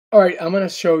Alright, I'm going to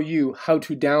show you how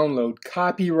to download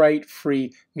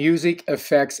copyright-free music,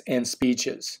 effects, and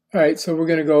speeches. Alright, so we're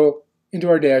going to go into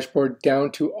our dashboard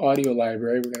down to Audio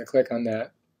Library. We're going to click on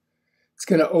that. It's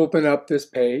going to open up this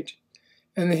page.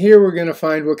 And here we're going to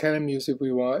find what kind of music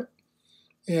we want.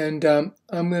 And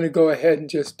I'm going to go ahead and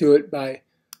just do it by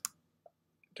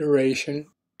duration.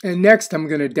 And next I'm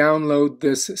going to download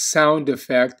this sound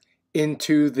effect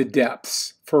into the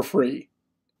depths for free.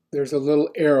 There's a little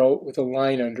arrow with a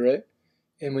line under it,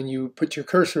 and when you put your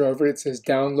cursor over it, it says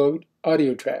download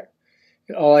audio track.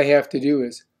 And all I have to do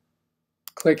is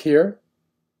click here,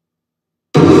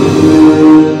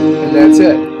 and that's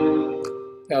it.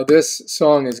 Now this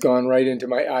song has gone right into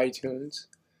my iTunes.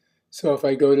 So if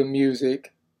I go to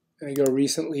music and I go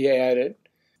recently added,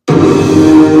 there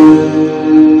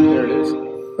it is.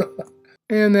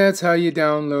 And that's how you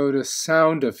download a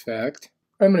sound effect.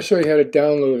 I'm going to show you how to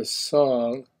download a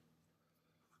song.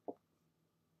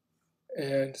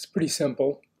 And it's pretty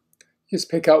simple. Just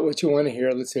pick out what you want to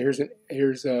hear. Let's say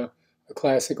here's a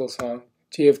classical song,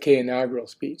 JFK inaugural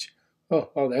speech.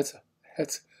 Oh, that's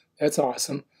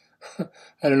awesome.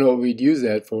 I don't know what we'd use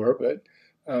that for, but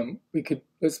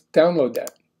let's download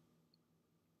that.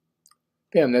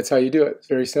 Bam, that's how you do it. It's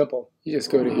very simple. You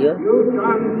just go to here. You,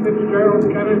 John Fitzgerald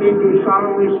Kennedy, do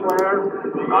solemnly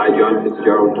swear. I, John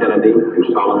Fitzgerald Kennedy, do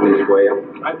solemnly swear.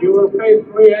 That you will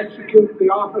faithfully execute the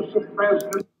office of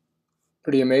President.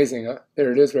 Pretty amazing, huh?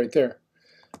 There it is right there.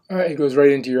 All right, it goes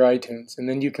right into your iTunes, and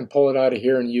then you can pull it out of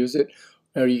here and use it,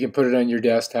 or you can put it on your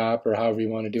desktop or however you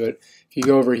want to do it. If you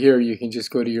go over here, you can just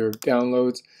go to your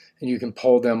downloads, and you can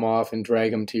pull them off and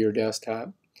drag them to your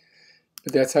desktop.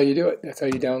 But that's how you do it. That's how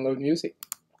you download music.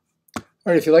 All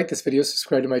right, if you like this video,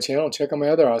 subscribe to my channel and check out my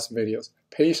other awesome videos.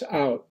 Peace out.